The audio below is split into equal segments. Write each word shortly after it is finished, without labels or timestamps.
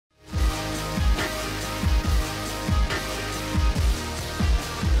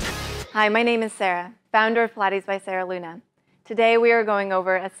Hi, my name is Sarah, founder of Pilates by Sarah Luna. Today we are going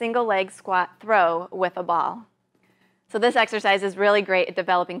over a single leg squat throw with a ball. So this exercise is really great at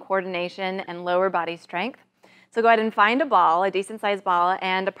developing coordination and lower body strength. So go ahead and find a ball, a decent sized ball,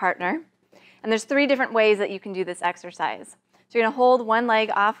 and a partner. And there's 3 different ways that you can do this exercise. So you're going to hold one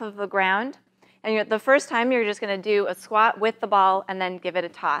leg off of the ground, and the first time you're just going to do a squat with the ball and then give it a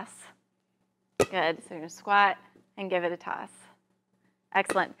toss. Good. So you're going to squat and give it a toss.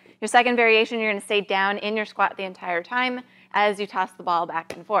 Excellent. Your second variation, you're going to stay down in your squat the entire time as you toss the ball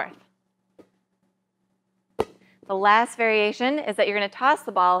back and forth. The last variation is that you're going to toss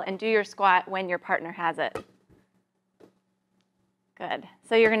the ball and do your squat when your partner has it. Good.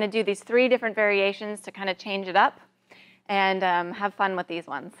 So you're going to do these 3 different variations to kind of change it up and have fun with these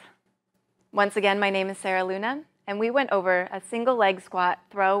ones. Once again, my name is Sarah Luna, and we went over a single leg squat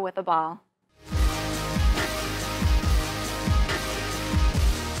throw with a ball.